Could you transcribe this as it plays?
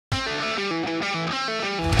Hello,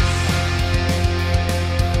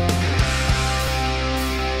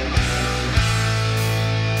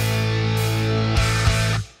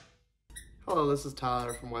 this is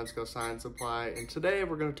Tyler from Wensco Sign Supply, and today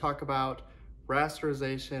we're going to talk about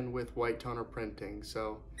rasterization with white toner printing.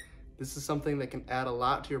 So this is something that can add a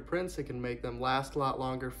lot to your prints. It can make them last a lot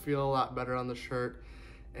longer, feel a lot better on the shirt,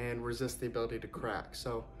 and resist the ability to crack.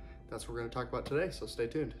 So that's what we're going to talk about today, so stay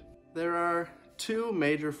tuned. There are two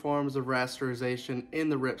major forms of rasterization in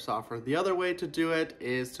the RIP software. The other way to do it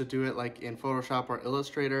is to do it like in Photoshop or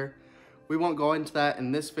Illustrator. We won't go into that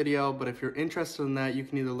in this video, but if you're interested in that, you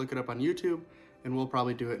can either look it up on YouTube, and we'll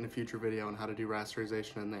probably do it in a future video on how to do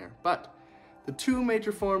rasterization in there. But the two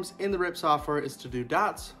major forms in the RIP software is to do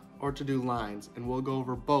dots or to do lines, and we'll go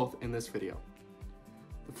over both in this video.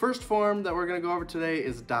 The first form that we're going to go over today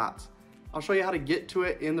is dots. I'll show you how to get to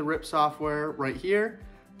it in the RIP software right here,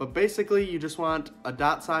 but basically you just want a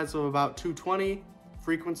dot size of about 220,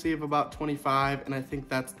 frequency of about 25, and I think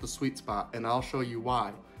that's the sweet spot, and I'll show you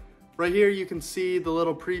why. Right here you can see the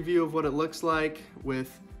little preview of what it looks like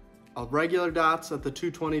with regular dots at the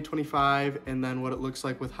 220, 25, and then what it looks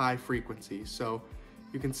like with high frequency. So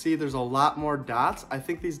you can see there's a lot more dots. I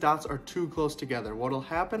think these dots are too close together. What'll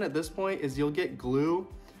happen at this point is you'll get glue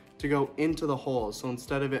to go into the holes. So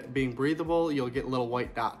instead of it being breathable, you'll get little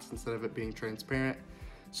white dots instead of it being transparent.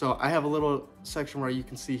 So I have a little section where you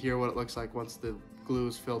can see here what it looks like once the glue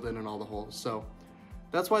is filled in all the holes. So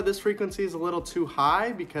that's why this frequency is a little too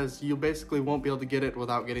high, because you basically won't be able to get it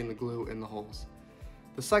without getting the glue in the holes.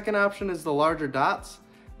 The second option is the larger dots.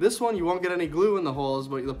 This one you won't get any glue in the holes,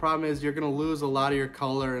 but the problem is you're going to lose a lot of your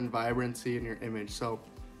color and vibrancy in your image. So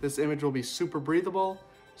this image will be super breathable,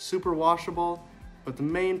 super washable, but the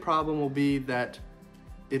main problem will be that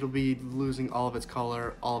it'll be losing all of its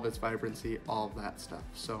color, all of its vibrancy, all of that stuff.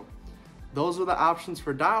 So those are the options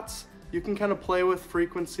for dots. You can kind of play with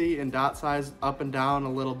frequency and dot size up and down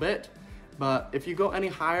a little bit, but if you go any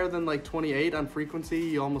higher than like 28 on frequency,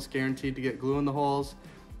 you're almost guaranteed to get glue in the holes.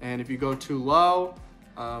 And if you go too low,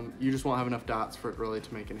 you just won't have enough dots for it really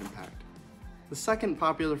to make an impact. The second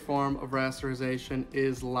popular form of rasterization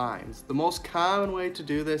is lines. The most common way to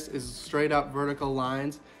do this is straight up vertical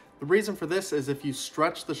lines. The reason for this is if you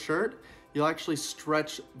stretch the shirt, you'll actually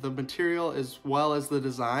stretch the material as well as the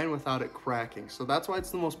design without it cracking. So that's why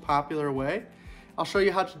it's the most popular way. I'll show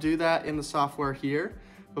you how to do that in the software here.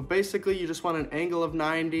 But basically you just want an angle of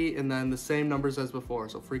 90 and then the same numbers as before.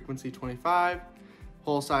 So frequency 25,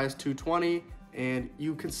 hole size 220, and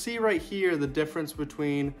you can see right here the difference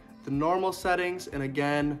between the normal settings and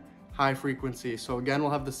again, high frequency. So again,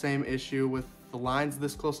 we'll have the same issue with the lines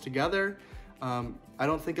this close together. I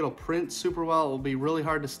don't think it'll print super well. It'll be really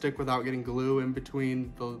hard to stick without getting glue in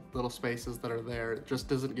between the little spaces that are there. It just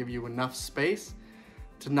doesn't give you enough space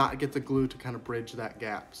to not get the glue to kind of bridge that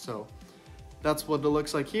gap. So that's what it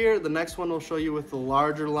looks like here. The next one will show you with the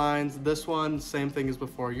larger lines. This one, same thing as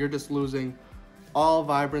before. You're just losing all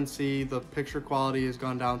vibrancy. The picture quality has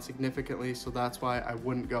gone down significantly, so that's why I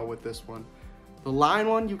wouldn't go with this one. The line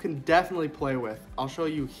one you can definitely play with. I'll show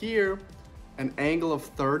you here an angle of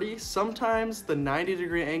 30. Sometimes the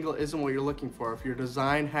 90-degree angle isn't what you're looking for. If your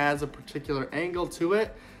design has a particular angle to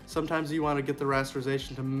it, sometimes you want to get the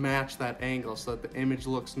rasterization to match that angle so that the image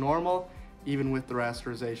looks normal even with the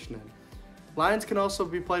rasterization in. Lines can also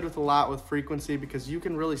be played with a lot with frequency because you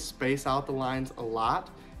can really space out the lines a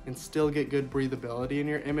lot and still get good breathability in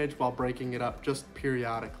your image while breaking it up just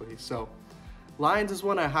periodically. So lines is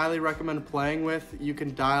one I highly recommend playing with. You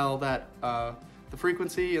can dial that the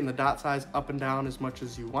frequency and the dot size up and down as much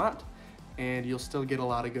as you want, and you'll still get a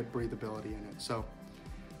lot of good breathability in it. So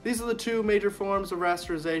these are the two major forms of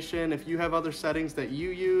rasterization. If you have other settings that you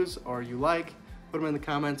use or you like, put them in the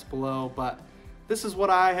comments below, but this is what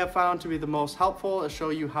I have found to be the most helpful, to show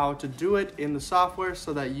you how to do it in the software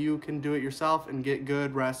so that you can do it yourself and get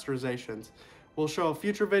good rasterizations. We'll show a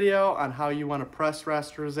future video on how you want to press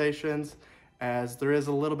rasterizations, as there is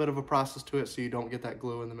a little bit of a process to it so you don't get that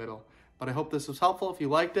glue in the middle. But I hope this was helpful. If you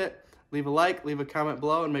liked it, leave a like, leave a comment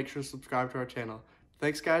below, and make sure to subscribe to our channel.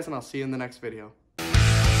 Thanks guys, and I'll see you in the next video.